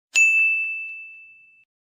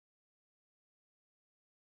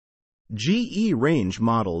GE range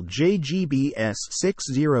model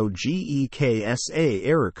JGBS60GEKSA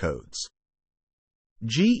error codes.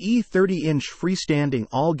 GE 30-inch freestanding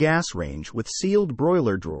all-gas range with sealed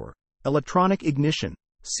broiler drawer, electronic ignition,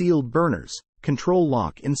 sealed burners, control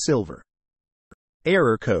lock in silver.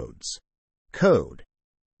 Error codes. Code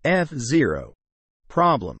F0.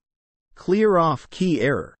 Problem. Clear off key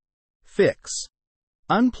error. Fix.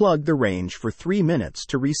 Unplug the range for 3 minutes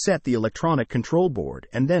to reset the electronic control board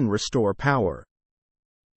and then restore power.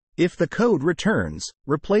 If the code returns,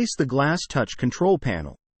 replace the glass touch control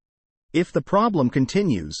panel. If the problem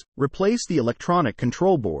continues, replace the electronic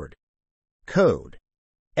control board. Code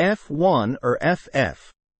F1 or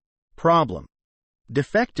FF. Problem.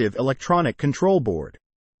 Defective electronic control board.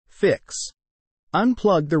 Fix.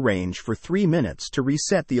 Unplug the range for 3 minutes to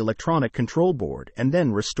reset the electronic control board and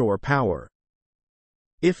then restore power.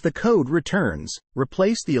 If the code returns,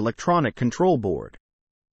 replace the electronic control board.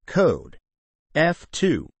 Code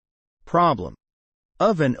F2. Problem.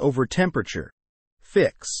 Oven over temperature.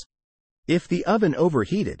 Fix. If the oven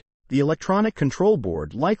overheated, the electronic control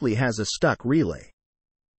board likely has a stuck relay.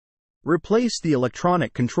 Replace the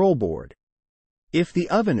electronic control board. If the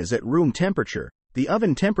oven is at room temperature, the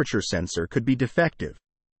oven temperature sensor could be defective.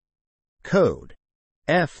 Code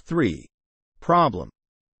F3. Problem.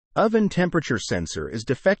 Oven temperature sensor is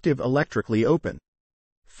defective, electrically open.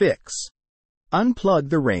 Fix. Unplug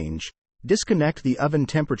the range, disconnect the oven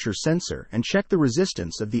temperature sensor and check the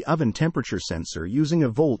resistance of the oven temperature sensor using a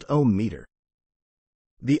volt-ohm meter.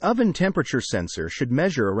 The oven temperature sensor should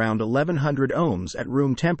measure around 1100 ohms at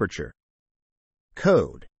room temperature.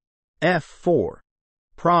 Code F4.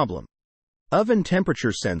 Problem. Oven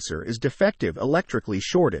temperature sensor is defective, electrically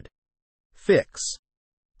shorted. Fix.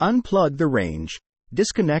 Unplug the range,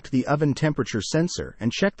 disconnect the oven temperature sensor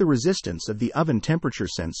and check the resistance of the oven temperature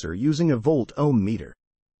sensor using a volt-ohm meter.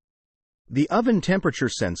 The oven temperature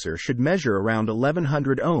sensor should measure around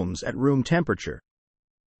 1100 ohms at room temperature.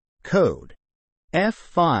 Code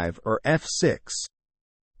F5 or F6.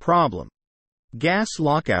 Problem. Gas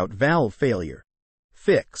lockout valve failure.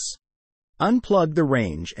 Fix. Unplug the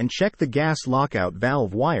range and check the gas lockout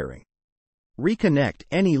valve wiring. Reconnect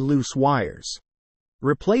any loose wires.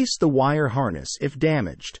 Replace the wire harness if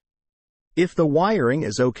damaged. If the wiring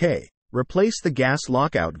is okay, replace the gas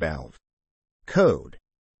lockout valve. Code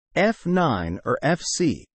F9 or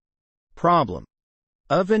FC. Problem.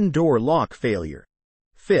 Oven door lock failure.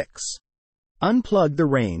 Fix. Unplug the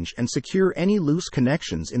range and secure any loose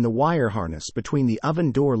connections in the wire harness between the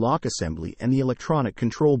oven door lock assembly and the electronic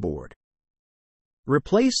control board.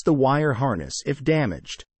 Replace the wire harness if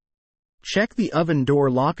damaged. Check the oven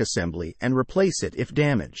door lock assembly and replace it if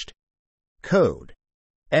damaged. Code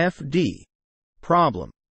FD.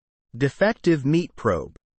 Problem. Defective meat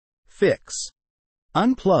probe. Fix.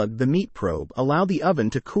 Unplug the meat probe, allow the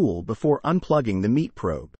oven to cool before unplugging the meat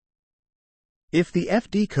probe. If the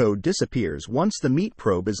FD code disappears once the meat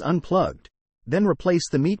probe is unplugged, then replace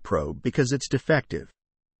the meat probe because it's defective.